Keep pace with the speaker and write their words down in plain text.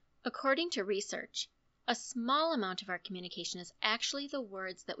According to research, a small amount of our communication is actually the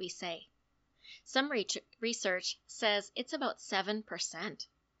words that we say. Some research says it's about 7%.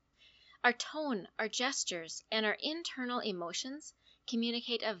 Our tone, our gestures, and our internal emotions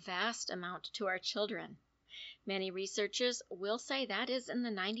communicate a vast amount to our children. Many researchers will say that is in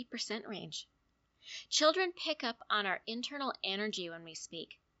the 90% range. Children pick up on our internal energy when we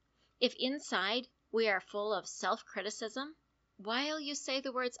speak. If inside we are full of self-criticism, while you say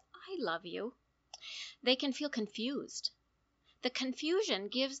the words, "I love you," they can feel confused. The confusion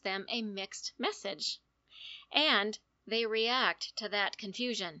gives them a mixed message, and they react to that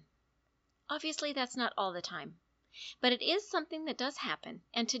confusion. Obviously, that's not all the time, but it is something that does happen,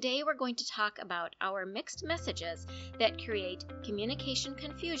 and today we're going to talk about our mixed messages that create communication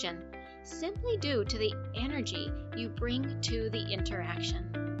confusion simply due to the energy you bring to the interaction.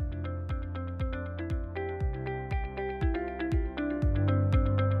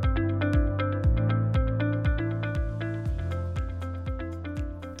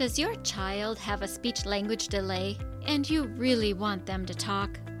 Does your child have a speech-language delay and you really want them to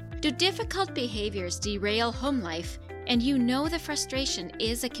talk? Do difficult behaviors derail home life and you know the frustration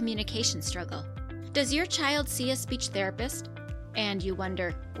is a communication struggle? Does your child see a speech therapist and you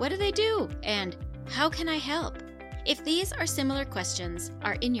wonder, what do they do and how can I help? If these or similar questions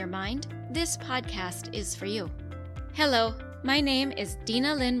are in your mind, this podcast is for you. Hello, my name is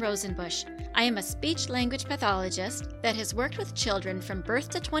Dina Lynn Rosenbusch. I am a speech-language pathologist that has worked with children from birth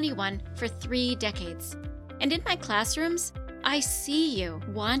to 21 for 3 decades. And in my classrooms, I see you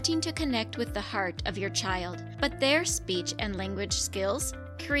wanting to connect with the heart of your child, but their speech and language skills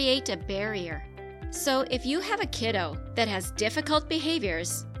create a barrier. So if you have a kiddo that has difficult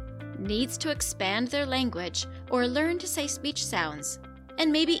behaviors, needs to expand their language or learn to say speech sounds, and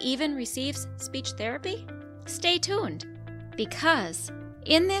maybe even receives speech therapy, stay tuned, because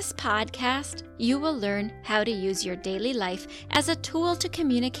in this podcast, you will learn how to use your daily life as a tool to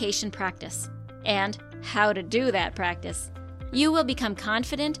communication practice and how to do that practice. You will become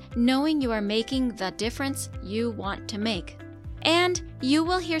confident knowing you are making the difference you want to make. And you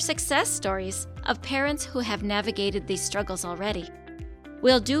will hear success stories of parents who have navigated these struggles already.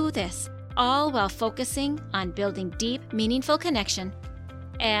 We'll do this all while focusing on building deep, meaningful connection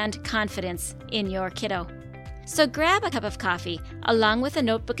and confidence in your kiddo. So grab a cup of coffee along with a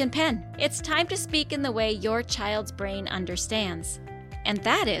notebook and pen. It's time to speak in the way your child's brain understands. And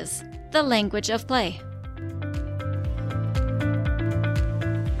that is the language of play.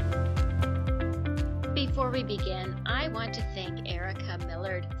 Before we begin, I want to thank Erica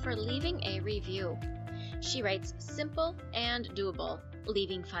Millard for leaving a review. She writes, simple and doable,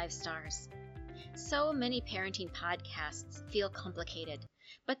 leaving 5 stars. So many parenting podcasts feel complicated,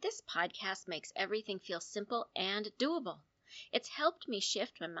 but this podcast makes everything feel simple and doable. It's helped me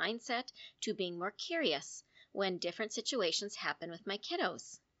shift my mindset to being more curious when different situations happen with my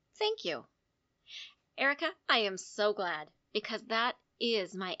kiddos. Thank you. Erica, I am so glad because that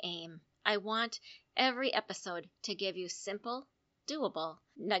is my aim. I want every episode to give you simple, doable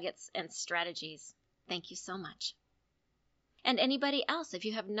nuggets and strategies. Thank you so much. And anybody else, if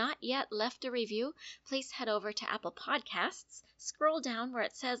you have not yet left a review, please head over to Apple Podcasts, scroll down where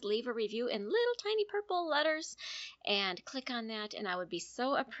it says leave a review in little tiny purple letters, and click on that, and I would be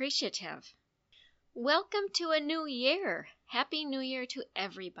so appreciative. Welcome to a new year. Happy New Year to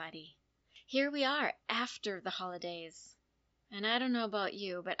everybody. Here we are after the holidays. And I don't know about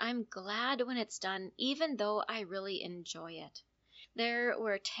you, but I'm glad when it's done, even though I really enjoy it. There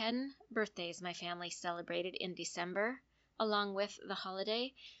were 10 birthdays my family celebrated in December, along with the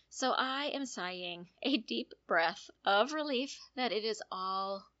holiday, so I am sighing a deep breath of relief that it is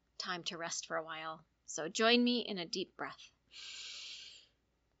all time to rest for a while. So join me in a deep breath.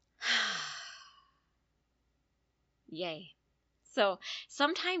 Yay. So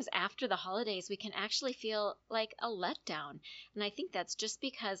sometimes after the holidays, we can actually feel like a letdown. And I think that's just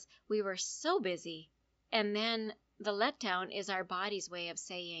because we were so busy. And then the letdown is our body's way of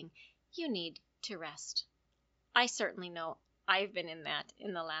saying, you need to rest. I certainly know I've been in that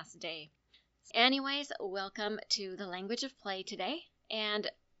in the last day. Anyways, welcome to the language of play today. And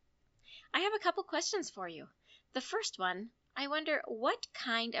I have a couple questions for you. The first one, I wonder what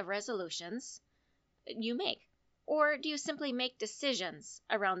kind of resolutions you make. Or do you simply make decisions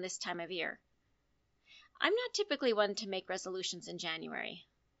around this time of year? I'm not typically one to make resolutions in January.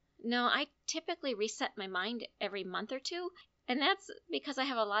 No, I typically reset my mind every month or two, and that's because I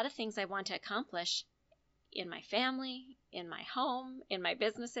have a lot of things I want to accomplish in my family, in my home, in my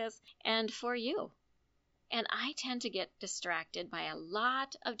businesses, and for you. And I tend to get distracted by a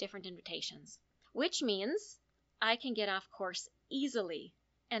lot of different invitations, which means I can get off course easily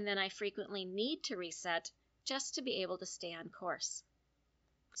and then I frequently need to reset just to be able to stay on course.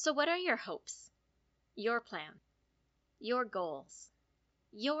 So what are your hopes, your plan, your goals,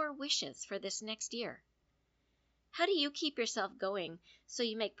 your wishes for this next year? How do you keep yourself going so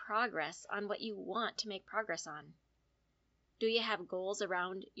you make progress on what you want to make progress on? Do you have goals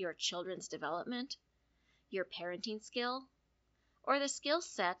around your children's development, your parenting skill, or the skill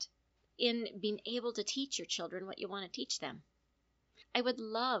set in being able to teach your children what you want to teach them? I would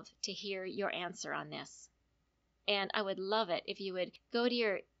love to hear your answer on this. And I would love it if you would go to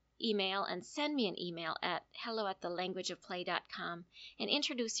your email and send me an email at hello@thelanguageofplay.com and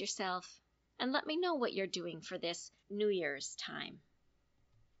introduce yourself and let me know what you're doing for this New Year's time.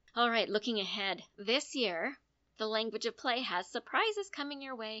 All right, looking ahead, this year, the Language of Play has surprises coming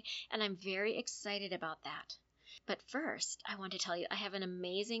your way, and I'm very excited about that. But first, I want to tell you I have an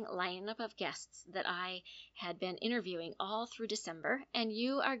amazing lineup of guests that I had been interviewing all through December, and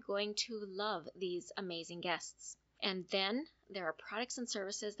you are going to love these amazing guests. And then there are products and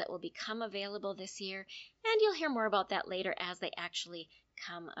services that will become available this year, and you'll hear more about that later as they actually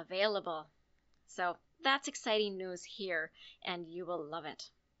come available. So that's exciting news here, and you will love it.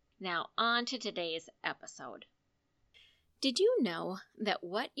 Now, on to today's episode. Did you know that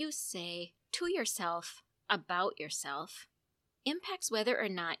what you say to yourself about yourself impacts whether or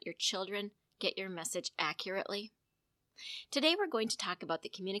not your children get your message accurately? Today we're going to talk about the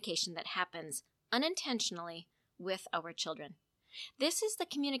communication that happens unintentionally with our children. This is the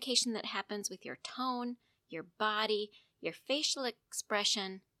communication that happens with your tone, your body, your facial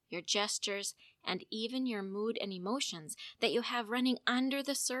expression, your gestures, and even your mood and emotions that you have running under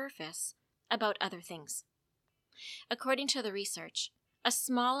the surface about other things. According to the research, a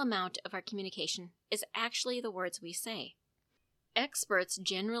small amount of our communication is actually the words we say. Experts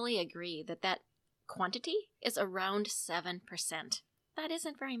generally agree that that quantity is around 7%. That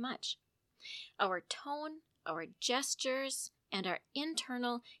isn't very much. Our tone, our gestures, and our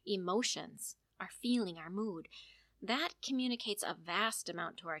internal emotions, our feeling, our mood, that communicates a vast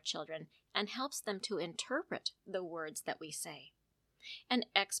amount to our children and helps them to interpret the words that we say. And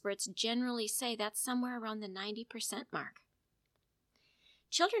experts generally say that's somewhere around the 90% mark.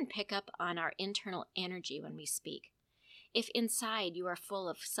 Children pick up on our internal energy when we speak. If inside you are full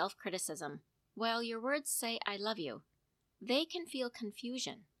of self-criticism, while your words say, "I love you," they can feel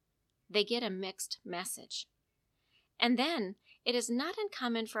confusion. They get a mixed message. And then it is not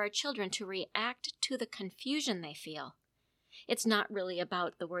uncommon for our children to react to the confusion they feel. It's not really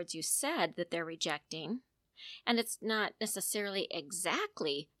about the words you said that they're rejecting, and it's not necessarily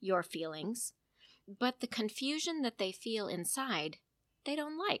exactly your feelings, but the confusion that they feel inside, they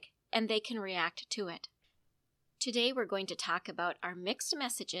don't like, and they can react to it. Today we're going to talk about our mixed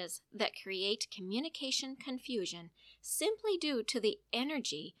messages that create communication confusion simply due to the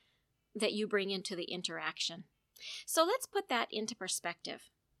energy that you bring into the interaction. So let's put that into perspective.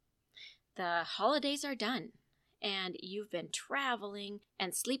 The holidays are done, and you've been traveling,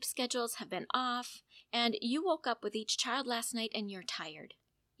 and sleep schedules have been off, and you woke up with each child last night and you're tired.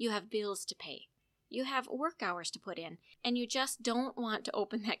 You have bills to pay. You have work hours to put in, and you just don't want to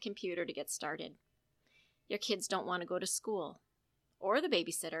open that computer to get started. Your kids don't want to go to school or the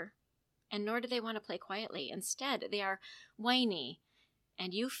babysitter, and nor do they want to play quietly. Instead, they are whiny,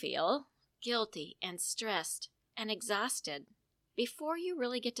 and you feel guilty and stressed and exhausted before you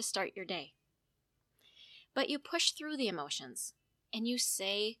really get to start your day. But you push through the emotions, and you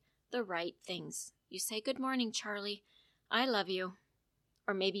say the right things. You say, "Good morning, Charlie. I love you."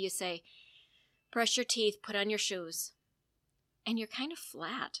 Or maybe you say, "Brush your teeth, put on your shoes." And you're kind of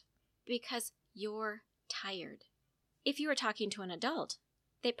flat because you're tired. If you were talking to an adult,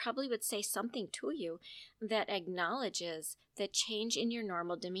 they probably would say something to you that acknowledges the change in your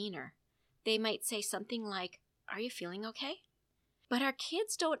normal demeanor. They might say something like, "Are you feeling okay?" But our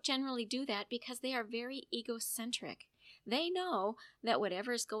kids don't generally do that because they are very egocentric. They know that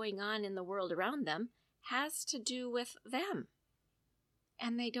whatever is going on in the world around them has to do with them.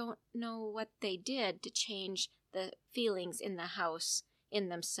 And they don't know what they did to change the feelings in the house, in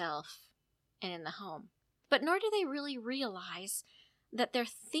themselves, and in the home. But nor do they really realize that they're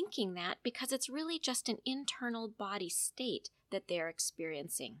thinking that because it's really just an internal body state that they're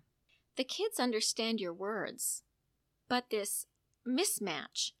experiencing. The kids understand your words, but this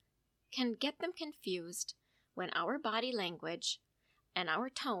mismatch can get them confused when our body language and our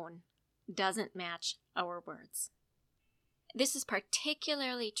tone doesn't match our words. This is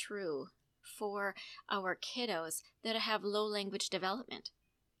particularly true for our kiddos that have low language development.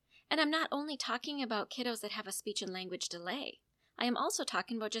 And I'm not only talking about kiddos that have a speech and language delay. I am also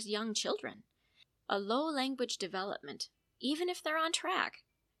talking about just young children. A low language development, even if they're on track,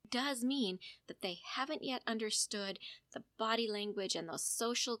 does mean that they haven't yet understood the body language and those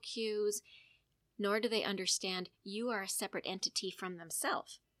social cues, nor do they understand you are a separate entity from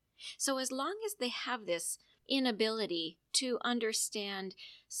themselves. So as long as they have this inability to understand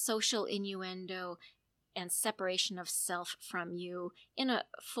social innuendo and separation of self from you in a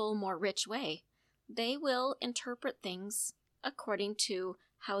full, more rich way, they will interpret things according to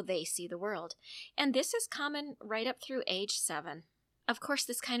how they see the world. And this is common right up through age 7. Of course,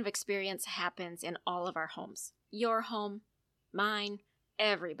 this kind of experience happens in all of our homes. Your home, mine,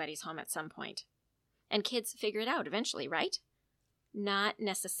 everybody's home at some point. And kids figure it out eventually, right? Not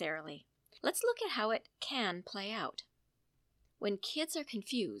necessarily. Let's look at how it can play out. When kids are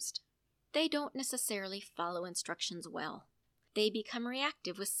confused, they don't necessarily follow instructions well. They become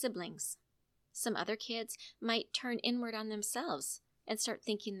reactive with siblings. Some other kids might turn inward on themselves and start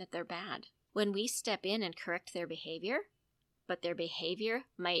thinking that they're bad. When we step in and correct their behavior, but their behavior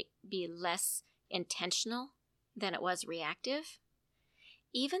might be less intentional than it was reactive,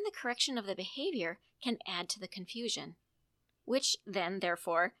 even the correction of the behavior can add to the confusion, which then,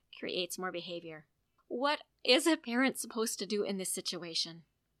 therefore, creates more behavior. What is a parent supposed to do in this situation?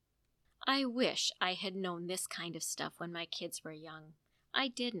 I wish I had known this kind of stuff when my kids were young. I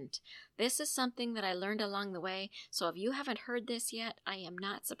didn't. This is something that I learned along the way, so if you haven't heard this yet, I am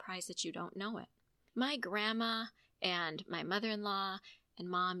not surprised that you don't know it. My grandma and my mother-in-law and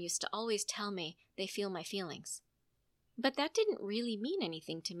mom used to always tell me they feel my feelings. But that didn't really mean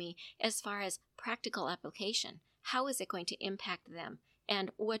anything to me as far as practical application. How is it going to impact them, and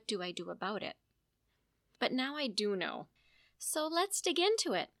what do I do about it? But now I do know. So let's dig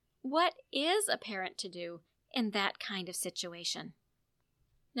into it. What is a parent to do in that kind of situation?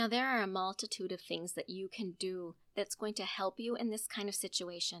 Now, there are a multitude of things that you can do that's going to help you in this kind of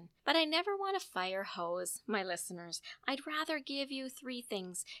situation. But I never want to fire hose my listeners. I'd rather give you 3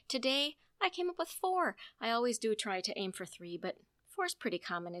 things. Today, I came up with 4. I always do try to aim for 3, but 4 is pretty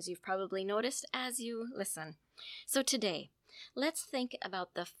common, as you've probably noticed as you listen. So today, let's think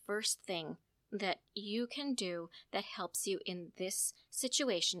about the first thing that you can do that helps you in this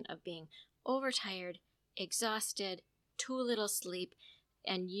situation of being overtired, exhausted, too little sleep,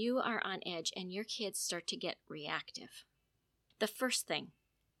 and you are on edge and your kids start to get reactive. The first thing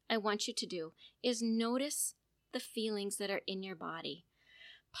I want you to do is notice the feelings that are in your body.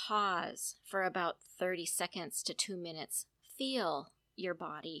 Pause for about 30 seconds to 2 minutes. Feel your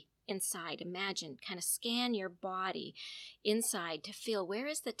body inside. Imagine, kind of scan your body inside to feel, where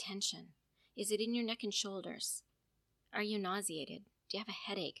is the tension? Is it in your neck and shoulders? Are you nauseated? Do you have a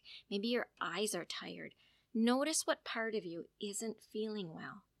headache? Maybe your eyes are tired. Notice what part of you isn't feeling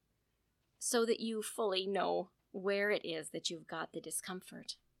well so that you fully know where it is that you've got the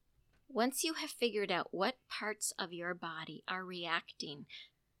discomfort. Once you have figured out what parts of your body are reacting,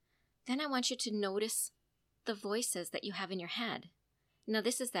 then I want you to notice the voices that you have in your head. Now,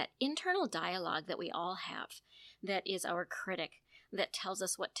 this is that internal dialogue that we all have, that is our critic, that tells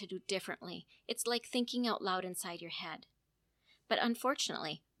us what to do differently. It's like thinking out loud inside your head. But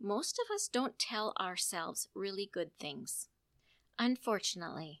unfortunately, most of us don't tell ourselves really good things.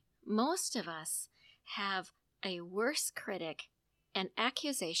 Unfortunately, most of us have a worse critic, an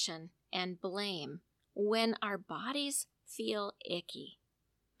accusation, and blame when our bodies feel icky.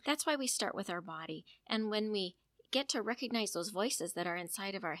 That's why we start with our body. And when we get to recognize those voices that are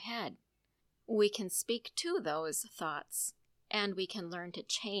inside of our head, we can speak to those thoughts and we can learn to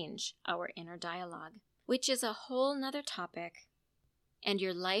change our inner dialogue, which is a whole nother topic. And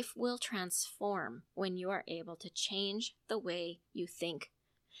your life will transform when you are able to change the way you think,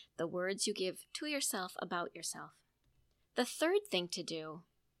 the words you give to yourself about yourself. The third thing to do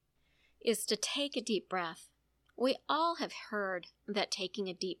is to take a deep breath. We all have heard that taking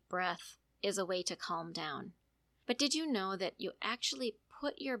a deep breath is a way to calm down. But did you know that you actually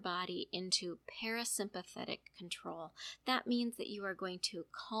put your body into parasympathetic control? That means that you are going to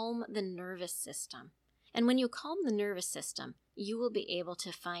calm the nervous system. And when you calm the nervous system, you will be able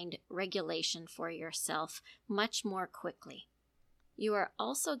to find regulation for yourself much more quickly. You are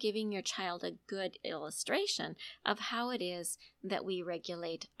also giving your child a good illustration of how it is that we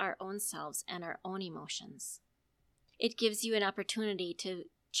regulate our own selves and our own emotions. It gives you an opportunity to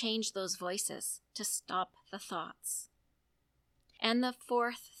change those voices, to stop the thoughts. And the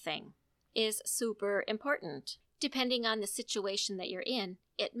fourth thing is super important. Depending on the situation that you're in,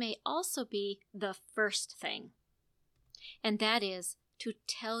 it may also be the first thing. And that is to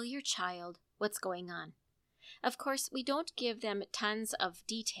tell your child what's going on. Of course, we don't give them tons of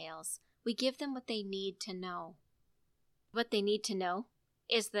details. We give them what they need to know. What they need to know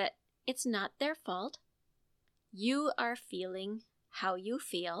is that it's not their fault. You are feeling how you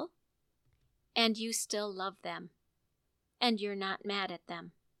feel, and you still love them, and you're not mad at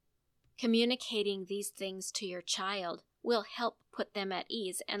them. Communicating these things to your child will help put them at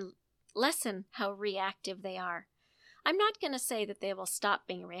ease and lessen how reactive they are. I'm not going to say that they will stop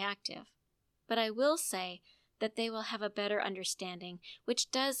being reactive, but I will say that they will have a better understanding,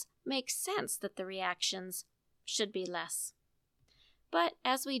 which does make sense that the reactions should be less. But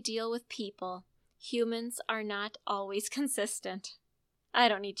as we deal with people, humans are not always consistent. I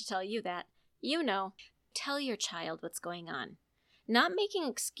don't need to tell you that. You know. Tell your child what's going on. Not making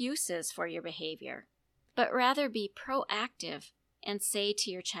excuses for your behavior, but rather be proactive and say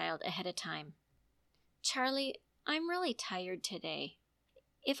to your child ahead of time, "Charlie, I'm really tired today.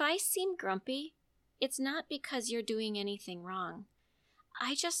 If I seem grumpy, it's not because you're doing anything wrong.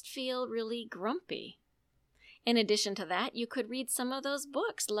 I just feel really grumpy." In addition to that, you could read some of those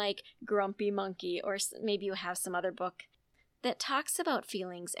books like Grumpy Monkey, or maybe you have some other book that talks about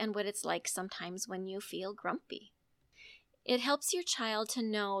feelings and what it's like sometimes when you feel grumpy. It helps your child to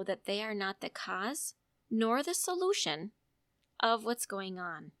know that they are not the cause nor the solution of what's going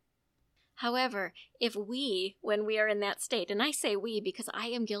on. However, if we, when we are in that state, and I say we because I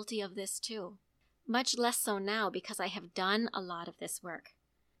am guilty of this too, much less so now because I have done a lot of this work,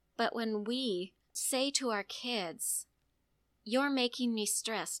 but when we say to our kids, "You're making me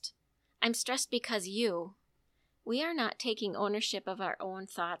stressed. I'm stressed because you," we are not taking ownership of our own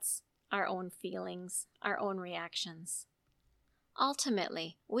thoughts, our own feelings, our own reactions.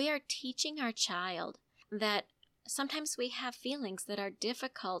 Ultimately, we are teaching our child that sometimes we have feelings that are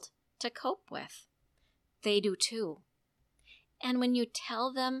difficult to cope with. They do too. And when you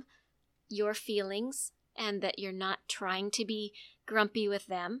tell them your feelings and that you're not trying to be grumpy with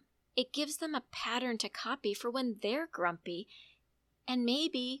them, it gives them a pattern to copy for when they're grumpy, and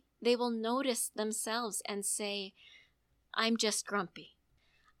maybe they will notice themselves and say, "I'm just grumpy."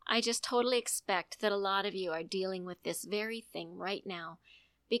 I just totally expect that a lot of you are dealing with this very thing right now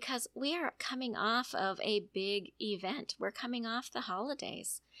because we are coming off of a big event. We're coming off the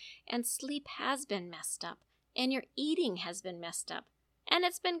holidays, and sleep has been messed up, and your eating has been messed up. And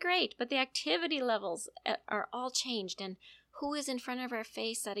it's been great, but the activity levels are all changed, and who is in front of our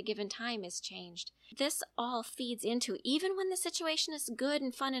face at a given time is changed. This all feeds into, even when the situation is good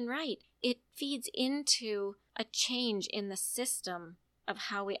and fun and right, it feeds into a change in the system of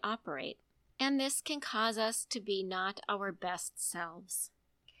how we operate. And this can cause us to be not our best selves.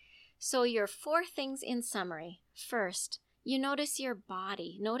 So your 4 things in summary. First, you notice your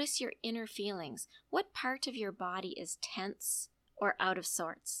body. Notice your inner feelings. What part of your body is tense or out of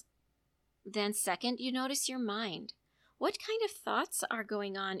sorts? Then second, you notice your mind. What kind of thoughts are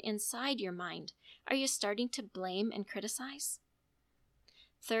going on inside your mind? Are you starting to blame and criticize?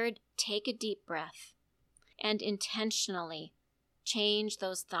 Third, take a deep breath and intentionally change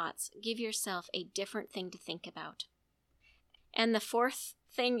those thoughts. Give yourself a different thing to think about. And the 4th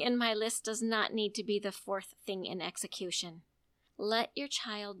thing in my list does not need to be the 4th thing in execution. Let your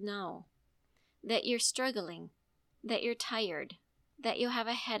child know that you're struggling, that you're tired, that you have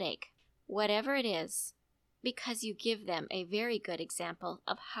a headache, whatever it is, because you give them a very good example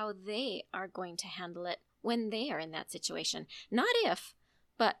of how they are going to handle it when they are in that situation. Not if,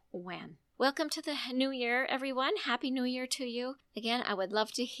 but when. Welcome to the new year, everyone. Happy New Year to you. Again, I would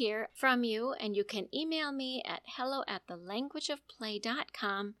love to hear from you, and you can email me at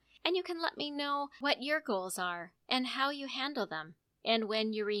hello@thelanguageofplay.com, and you can let me know what your goals are and how you handle them and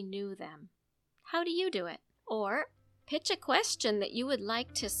when you renew them. How do you do it? Or pitch a question that you would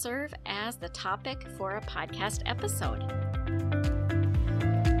like to serve as the topic for a podcast episode.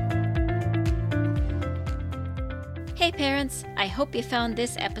 Hey parents, I hope you found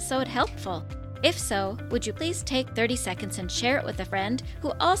this episode helpful. If so, would you please take 30 seconds and share it with a friend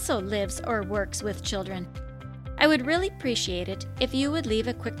who also lives or works with children? I would really appreciate it if you would leave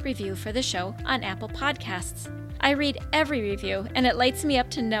a quick review for the show on Apple Podcasts. I read every review, and it lights me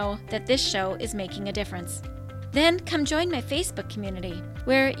up to know that this show is making a difference. Then come join my Facebook community,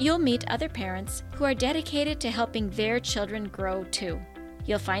 where you'll meet other parents who are dedicated to helping their children grow too.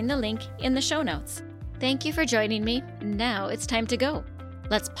 You'll find the link in the show notes. Thank you for joining me. Now it's time to go.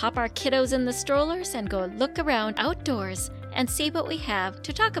 Let's pop our kiddos in the strollers and go look around outdoors and see what we have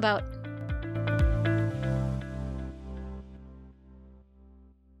to talk about.